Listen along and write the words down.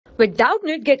With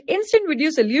Doubtnut, get instant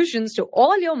video solutions to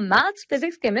all your maths,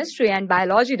 physics, chemistry, and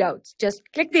biology doubts. Just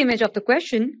click the image of the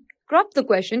question, crop the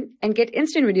question, and get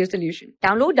instant video solution.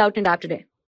 Download Doubtnut app today.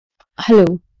 Hello,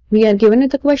 we are given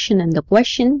with a question, and the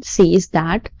question says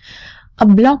that a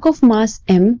block of mass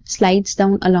m slides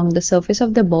down along the surface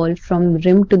of the ball from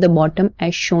rim to the bottom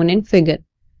as shown in figure.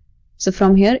 So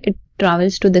from here it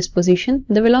travels to this position.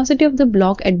 The velocity of the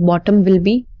block at bottom will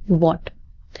be what?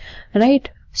 Right?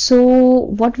 So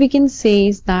what we can say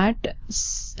is that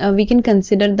we can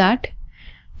consider that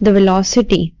the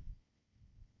velocity,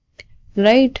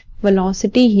 right?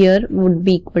 Velocity here would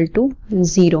be equal to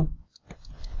 0.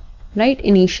 Right?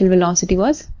 Initial velocity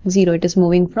was 0. It is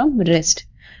moving from rest.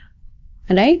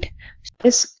 Right?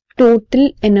 This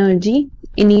total energy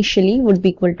initially would be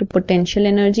equal to potential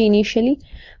energy initially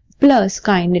plus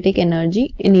kinetic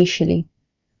energy initially.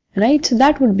 Right? So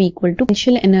that would be equal to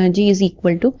potential energy is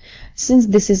equal to, since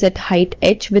this is at height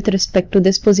h with respect to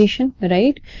this position,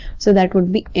 right? So that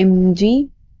would be mg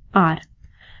r.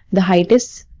 The height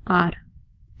is r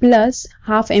plus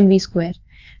half mv square.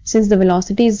 Since the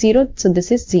velocity is 0, so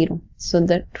this is 0. So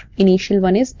the initial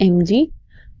one is mg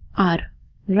r,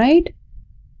 right?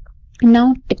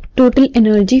 Now total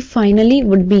energy finally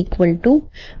would be equal to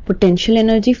potential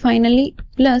energy finally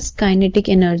plus kinetic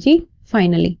energy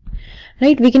finally.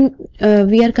 Right?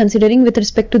 We are considering with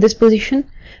respect to this position,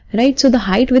 right? So the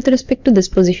height with respect to this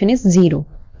position is 0,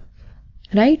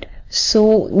 right?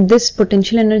 So this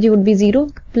potential energy would be 0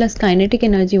 plus kinetic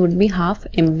energy would be half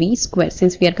mv square,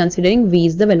 since we are considering v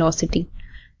is the velocity,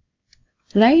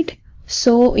 right?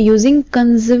 So using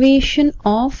conservation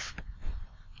of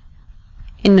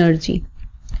energy,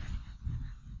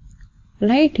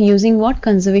 right? Using what?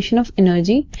 Conservation of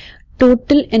energy.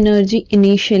 Total energy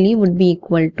initially would be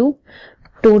equal to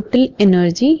total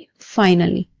energy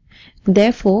finally.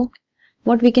 Therefore,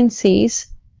 what we can say is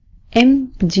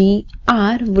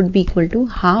mgr would be equal to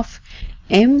half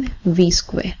mv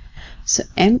square. So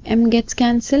m gets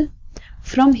cancelled.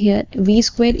 From here, v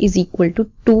square is equal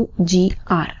to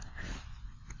 2gr.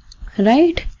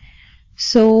 Right?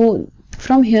 So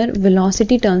from here,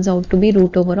 velocity turns out to be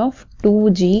root over of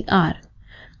 2gr.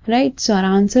 Right? So our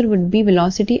answer would be,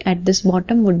 velocity at this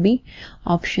bottom would be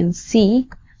option C,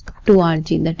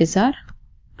 2rg. That is our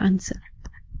answer.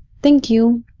 Thank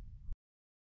you.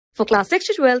 For class 6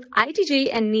 to 12, IIT JEE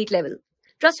and NEET level.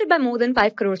 Trusted by more than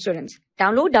 5 crore students.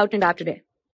 Download Doubtnut app today.